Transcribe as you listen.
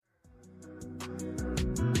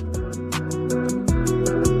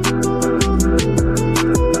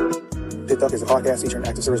Pit Talk is a podcast featuring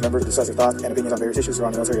active service members who discuss their thoughts and opinions on various issues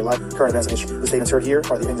surrounding military life, current events, and history. The statements heard here are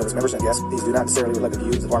the opinions of its members and guests. These do not necessarily reflect the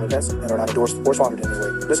views of the Department of Defense and are not endorsed or sponsored in any way.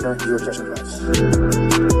 Listener, viewer discretion advised.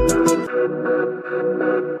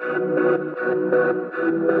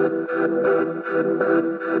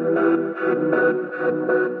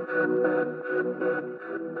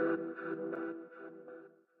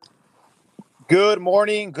 Good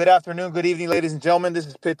morning, good afternoon, good evening, ladies and gentlemen. This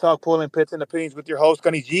is Pit Talk, pulling pits and opinions with your host,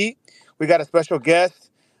 Gunny G. We got a special guest,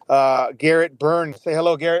 Garrett Burns. Say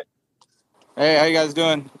hello, Garrett. Hey, how you guys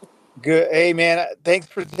doing? Good. Hey, man, thanks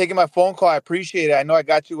for taking my phone call. I appreciate it. I know I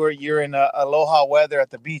got you where you're in aloha weather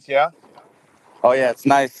at the beach, yeah? Oh, yeah, it's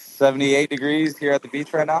nice. 78 degrees here at the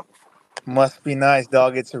beach right now. Must be nice,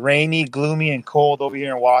 dog. It's rainy, gloomy, and cold over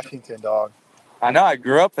here in Washington, dog. I know, I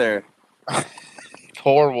grew up there. It's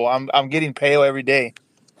horrible. I'm getting pale every day.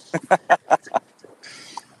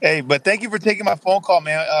 Hey, but thank you for taking my phone call,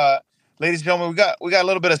 man. Ladies and gentlemen, we got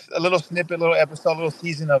a little snippet, little episode, little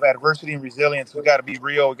season of adversity and resilience. We got to be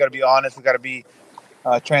real. We got to be honest. We got to be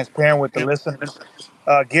transparent with the listeners.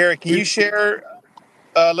 Garrett, can you share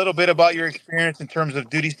a little bit about your experience in terms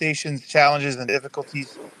of duty stations, challenges, and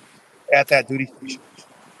difficulties at that duty station?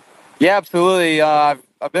 Yeah, absolutely. I've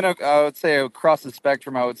been, I would say, across the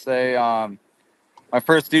spectrum, I would say. My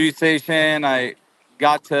first duty station, I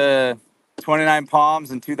got to 29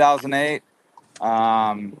 Palms in 2008.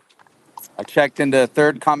 I checked into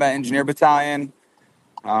 3rd Combat Engineer Battalion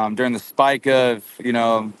during the spike of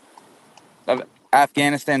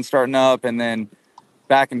Afghanistan starting up and then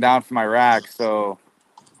backing down from Iraq. So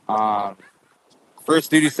first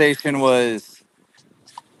duty station was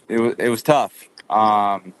tough.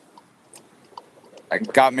 I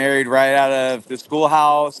got married right out of the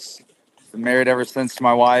schoolhouse. Been married ever since to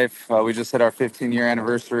my wife. We just hit our 15-year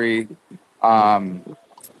anniversary.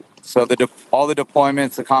 So all the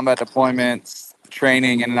deployments, the combat deployments,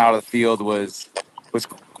 training in and out of the field was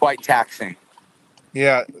quite taxing.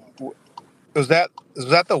 Yeah, was that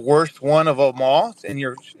the worst one of them all in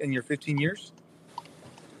your 15 years?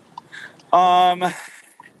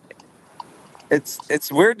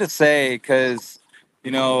 It's weird to say because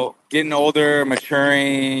getting older,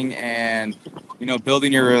 maturing, and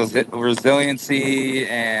building your resiliency,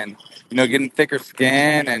 and getting thicker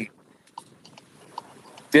skin, and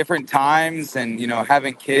different times, and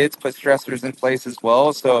having kids put stressors in place as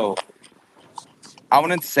well. So I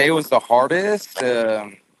wouldn't say it was the hardest.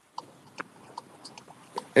 It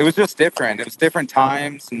was just different. It was different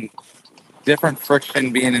times and different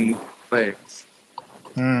friction being in place.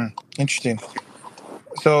 Interesting.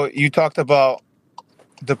 So you talked about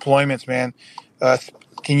deployments, man.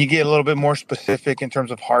 Can you get a little bit more specific in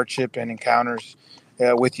terms of hardship and encounters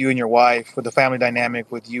with you and your wife, with the family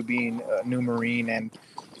dynamic, with you being a new Marine, and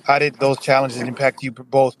how did those challenges impact you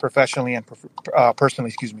both professionally and personally?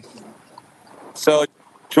 Excuse me. So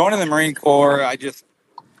joining the Marine Corps, I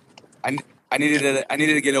needed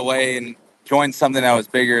to get away and join something that was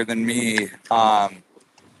bigger than me.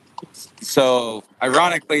 So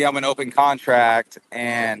ironically, I'm an open contract,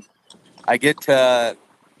 and I get to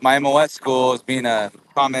my MOS school as being a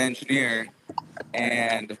combat engineer,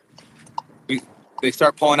 and they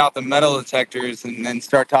start pulling out the metal detectors and then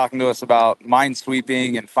start talking to us about mine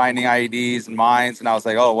sweeping and finding IEDs and mines, and I was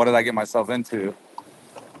like, oh, what did I get myself into?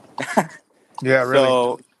 Yeah, really.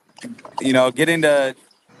 So, getting to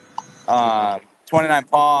 29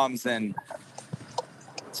 Palms and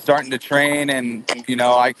starting to train, and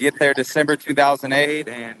I get there December 2008,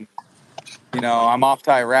 and I'm off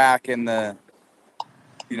to Iraq in the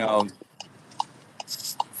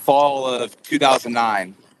fall of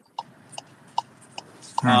 2009.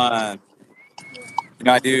 I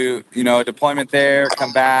do a deployment there,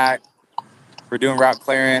 come back, we're doing route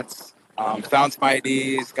clearance, found some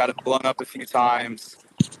IDs, got it blown up a few times,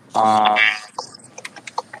 and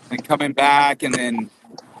coming back, and then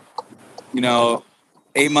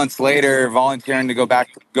 8 months later, volunteering to go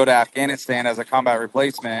to Afghanistan as a combat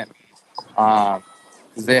replacement, because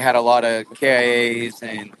they had a lot of KIAs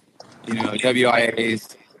and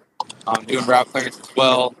WIAs, doing route clearance as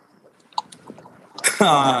well.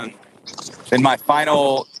 In my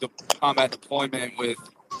final combat deployment with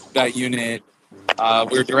that unit,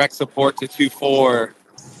 we were direct support to 2-4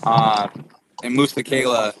 in Musa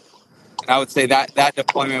Kayla, and I would say that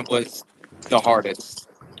deployment was the hardest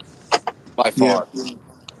by far. Yeah.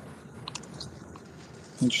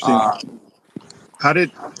 Interesting. How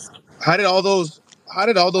did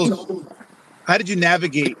you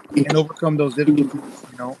navigate and overcome those difficulties?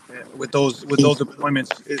 With those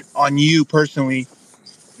deployments on you personally,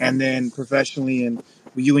 and then professionally, and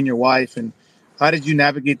with you and your wife, and how did you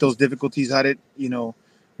navigate those difficulties? How did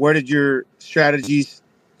where did your strategies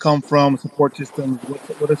come from? Support systems.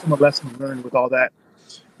 What are some of the lessons learned with all that?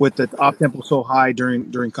 With the op tempo so high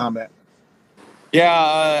during combat.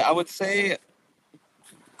 Yeah, I would say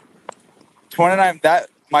 29. That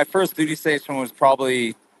my first duty station was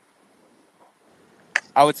probably,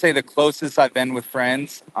 I would say, the closest I've been with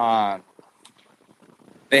friends.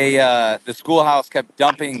 The schoolhouse kept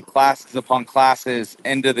dumping classes upon classes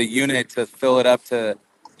into the unit to fill it up to,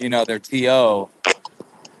 their TO.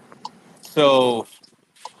 So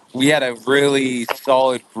we had a really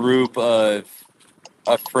solid group of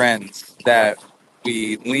friends that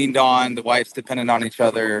we leaned on. The wives depended on each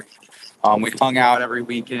other. We hung out every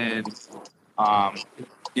weekend. Um,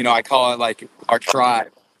 I call it like our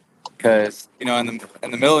tribe because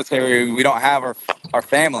in the military we don't have our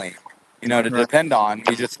family, to Right. depend on.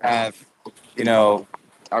 We just have, you know,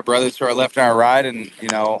 our brothers to our left and our right, and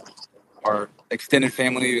our extended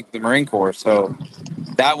family, the Marine Corps. So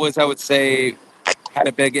that was, I would say, had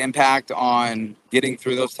a big impact on getting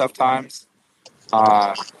through those tough times.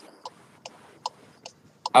 Uh,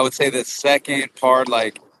 I would say the second part,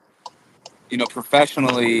 like,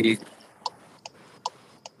 professionally,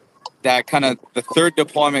 that kind of the third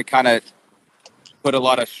deployment kind of put a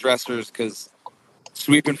lot of stressors because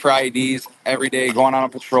sweeping for IEDs every day, going on a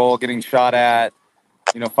patrol, getting shot at,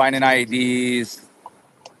 finding IEDs,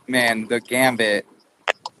 man, the gambit,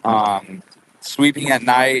 sweeping at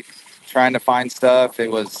night, trying to find stuff.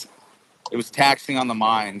 It was taxing on the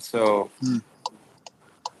mind. So Mm.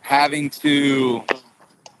 having to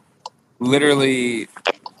literally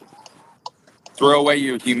throw away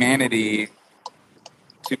your humanity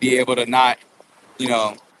to be able to not, you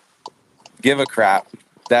know, give a crap.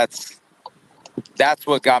 That's that's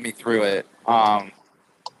what got me through it.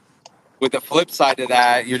 With the flip side to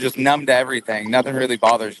that, you're just numb to everything. Nothing really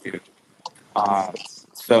bothers you. Um,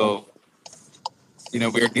 so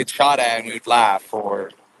we would get shot at and we'd laugh,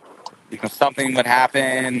 or something would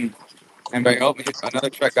happen and be like, oh, another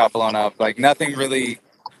truck got blown up. Like nothing really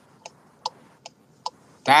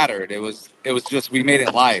mattered. It was just we made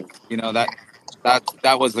it live.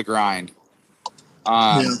 That was the grind.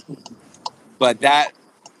 Yeah. Um, but that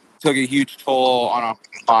took a huge toll on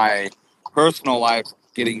my personal life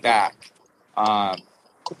getting back. Um,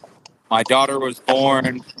 my daughter was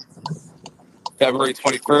born February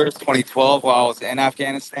 21st, 2012, while I was in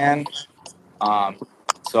Afghanistan. Um,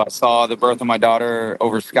 so I saw the birth of my daughter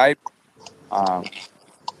over Skype. Um,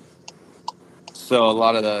 so a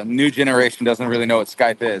lot of the new generation doesn't really know what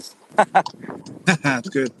Skype is. That's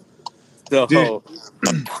good, dude. So,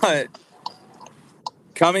 but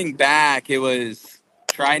coming back, it was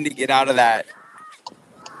trying to get out of that,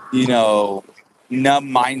 you know, numb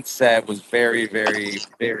mindset was very, very,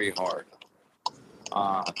 very hard.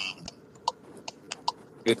 Uh,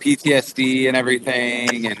 with PTSD and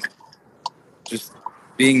everything, and just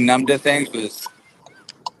being numb to things was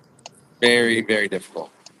very, very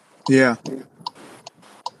difficult. Yeah.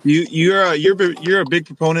 You're a big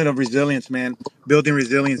proponent of resilience, man. Building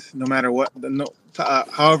resilience, no matter what,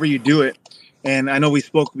 however you do it. And I know we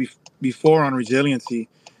spoke before on resiliency,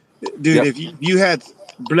 dude. Yep. If you had,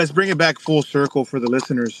 let's bring it back full circle for the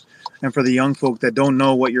listeners and for the young folk that don't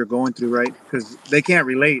know what you're going through, right? Because they can't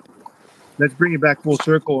relate. Let's bring it back full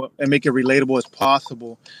circle and make it relatable as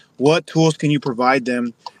possible. What tools can you provide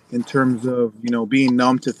them in terms of being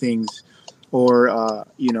numb to things, or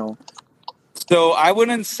So I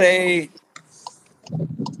wouldn't say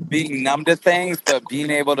being numb to things, but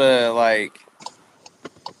being able to like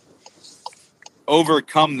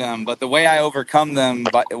overcome them. But the way I overcome them,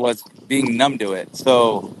 but it was being numb to it.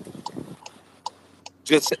 So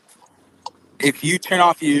just if you turn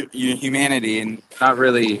off your humanity and not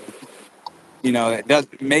really, it does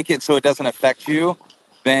make it so it doesn't affect you,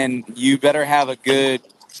 then you better have a good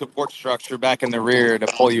support structure back in the rear to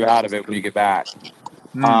pull you out of it when you get back.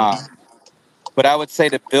 mm, Um, but I would say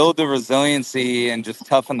to build the resiliency and just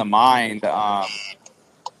toughen the mind,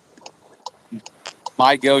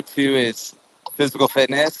 my go-to is physical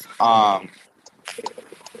fitness,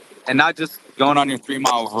 and not just going on your 3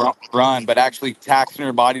 mile run, but actually taxing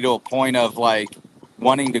your body to a point of like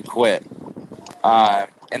wanting to quit,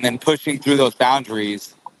 and then pushing through those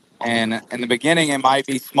boundaries. And in the beginning, it might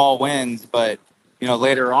be small wins, but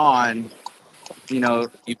later on,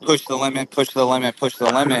 you push the limit, push the limit, push the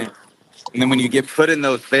limit, and then when you get put in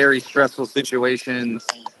those very stressful situations,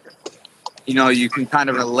 you can kind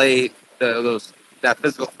of relate those that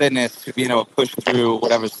physical fitness to being able to push through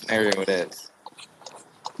whatever scenario it is.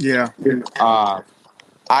 yeah, Uh,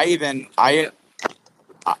 I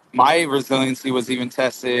My resiliency was even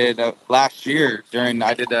tested last year during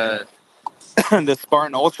I did the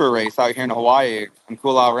Spartan Ultra race out here in Hawaii on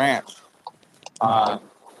Kula Ranch. Uh,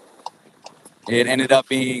 it ended up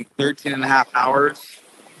being 13 and a half hours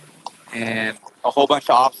and a whole bunch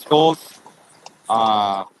of obstacles.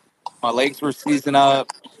 Uh, my legs were seizing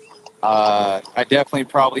up. I definitely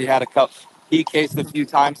probably had a couple heat case a few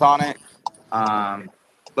times on it.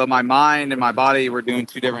 But my mind and my body were doing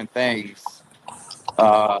two different things.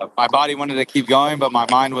 My body wanted to keep going, but my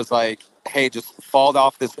mind was like, hey, just fall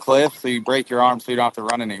off this cliff so you break your arm so you don't have to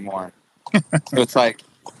run anymore. So it's like,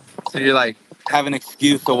 so you're like, have an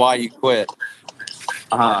excuse of why you quit.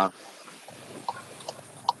 Uh,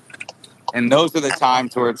 and those are the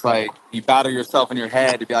times where it's like, you battle yourself in your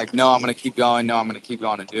head to be like, no, I'm going to keep going. No, I'm going to keep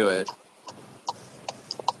going and do it.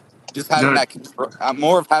 Just having Good. that control,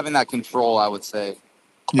 more of having that control, I would say,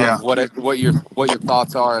 Yeah, of what your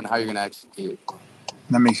thoughts are and how you're going to execute.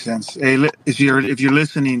 that makes sense. Hey, if you're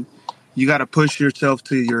listening, you got to push yourself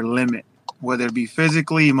to your limit, whether it be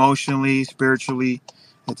physically, emotionally, spiritually.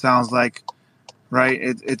 It sounds like, right?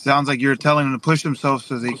 It sounds like you're telling them to push themselves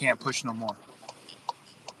so they can't push no more.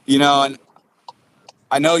 You know, and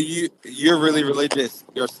I know you're really religious,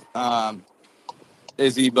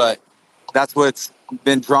 Izzy, but that's what's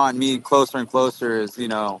been drawing me closer and closer is is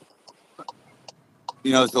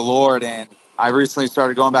the Lord. And I recently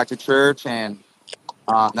started going back to church, and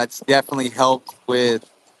that's definitely helped with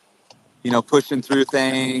pushing through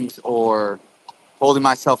things or holding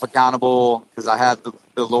myself accountable because I have the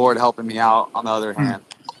Lord helping me out on the other Hmm. hand.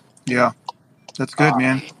 Yeah, that's good, Uh,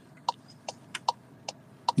 man.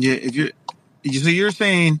 Yeah, if so you're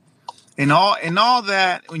saying in all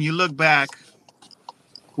that when you look back,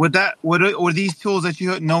 would these tools that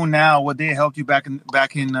you know now, would they help you back in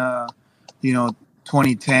you know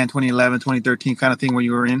 2010, 2011, 2013 kind of thing where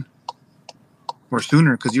you were in, or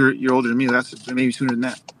sooner because you're older than me. That's maybe sooner than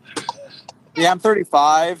that. yeah, I'm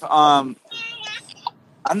 35.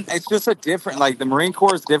 It's just a different, like the Marine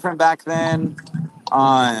Corps is different back then.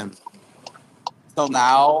 Um, till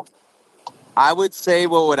now, I would say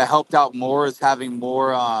what would have helped out more is having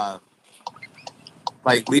more,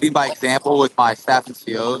 like leading by example with my staff and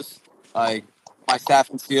COs. Like my staff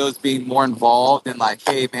and COs being more involved in like,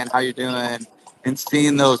 hey man, how you doing? And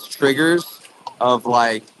seeing those triggers of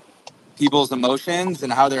like people's emotions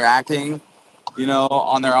and how they're acting,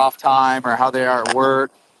 on their off time or how they are at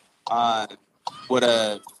work, uh, would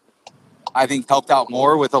have, I think, helped out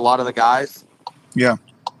more with a lot of the guys. Yeah,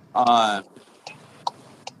 Uh,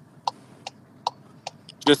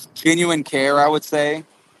 just genuine care, I would say,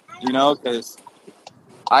 because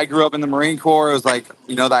I grew up in the Marine Corps. It was like,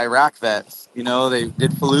 the Iraq vets, they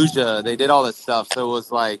did Fallujah, they did all this stuff. So it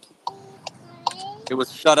was like, it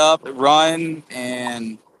was shut up, run,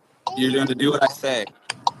 and you're going to do what I say.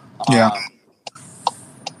 yeah, Um,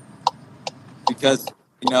 because,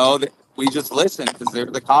 we just listened because they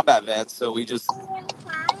were the combat vets. So we just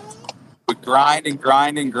would grind and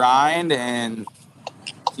grind and grind. And,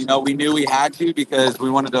 we knew we had to because we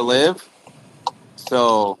wanted to live.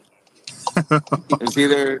 So it was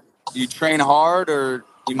either you train hard or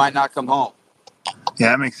you might not come home. yeah.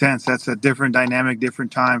 That makes sense. That's a different dynamic,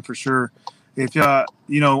 different time for sure. If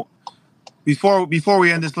before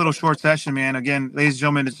we end this little short session, man. Again, ladies and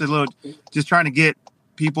gentlemen, it's a little just trying to get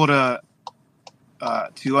people to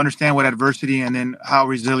understand what adversity and then how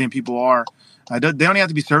resilient people are. They don't have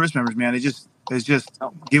to be service members, man. It's just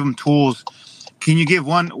give them tools. Can you give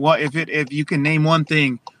one? What if you can name one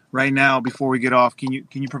thing right now before we get off? Can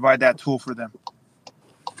you provide that tool for them?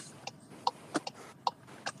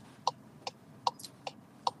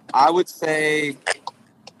 I would say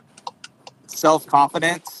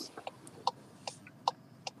self-confidence,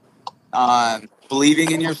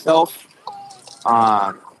 believing in yourself.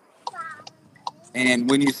 Um, and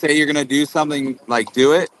when you say you're going to do something, like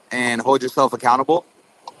do it and hold yourself accountable.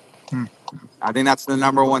 Hmm. I think that's the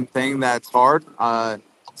number one thing that's hard.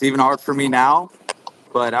 It's even hard for me now,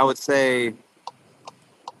 but I would say,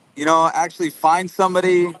 actually find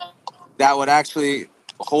somebody that would actually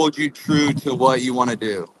hold you true to what you want to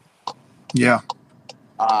do. Yeah,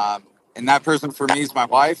 And that person for me is my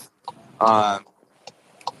wife. Um,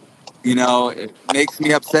 it makes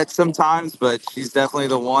me upset sometimes, but she's definitely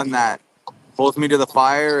the one that holds me to the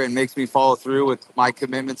fire and makes me follow through with my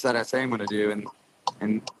commitments that I say I'm going to do.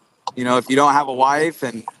 And if you don't have a wife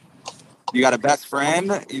and you got a best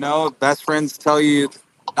friend, best friends tell you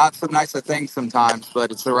not so nice a thing sometimes,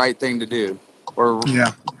 but it's the right thing to do or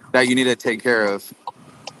yeah, that you need to take care of.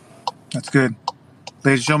 that's good.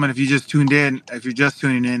 Ladies and gentlemen, if you're just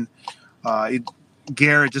tuning in, uh, it,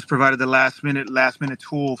 Garrett just provided the last minute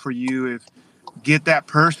tool for you. get that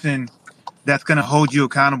person that's going to hold you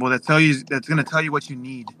accountable. That's going to tell you what you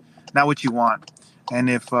need, not what you want. And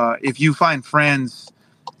if you find friends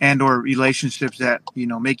and or relationships that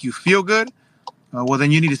make you feel good, well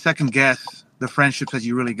then you need to second guess the friendships that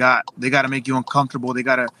you really got. They got to make you uncomfortable. They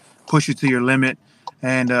got to push you to your limit.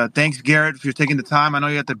 And thanks, Garrett, for taking the time. I know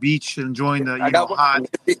you're at the beach enjoying the I got one. hot,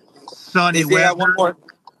 sunny DC, weather.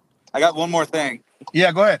 I got one more thing.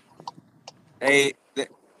 Yeah, go ahead. Hey,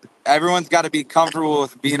 everyone's got to be comfortable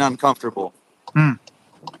with being uncomfortable. Hmm.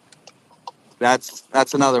 That's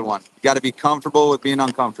another one. You got to be comfortable with being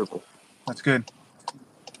uncomfortable. That's good.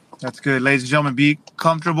 That's good. Ladies and gentlemen, be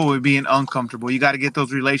comfortable with being uncomfortable. You got to get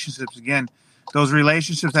those relationships again. Those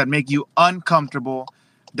relationships that make you uncomfortable,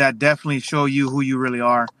 that definitely show you who you really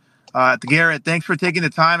are. Garrett, thanks for taking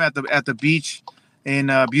the time at the beach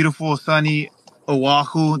in beautiful, sunny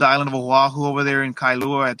Oahu, the island of Oahu over there in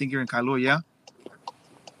Kailua. I think you're in Kailua, yeah?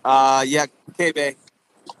 Yeah, K-Bay.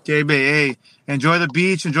 K-Bay, hey, enjoy the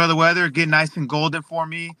beach, enjoy the weather, get nice and golden for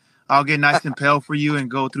me. I'll get nice and pale for you and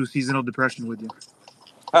go through seasonal depression with you.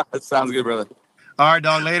 That sounds good, brother. All right,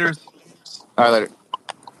 dog, laters. All right, later.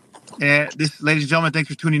 And this, ladies and gentlemen, thanks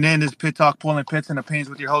for tuning in. This is Pit Talk, Pulling Pits and Opinions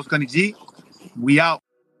with your host, Gunny G. We out.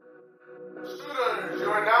 Shooters, you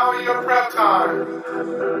are now in your prep time.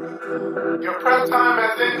 Your prep time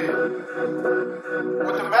has ended.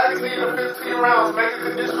 With the magazine of 15 rounds making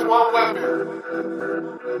condition one weapon.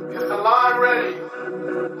 Is the line ready?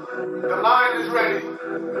 The line is ready.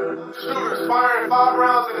 Shooters firing 5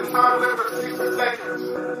 rounds in a time limit of 60 seconds.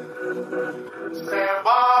 Stand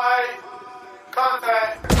by.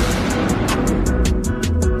 Contact.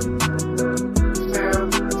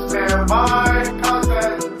 Stand by.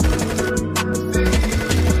 Contact.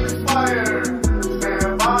 Cease fire.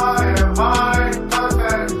 Stand by.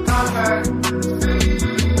 Contact.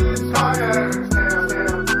 Cease fire.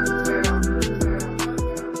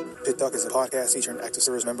 Pit Talk is a podcast featuring active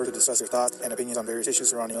service members who discuss their thoughts and opinions on various issues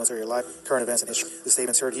surrounding military life, current events, and history. The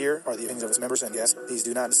statements heard here are the opinions of its members and guests. These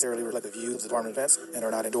do not necessarily reflect the views of the Department of Defense and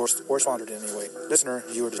are not endorsed or sponsored in any way. Listener,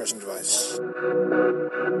 viewer discretion advised.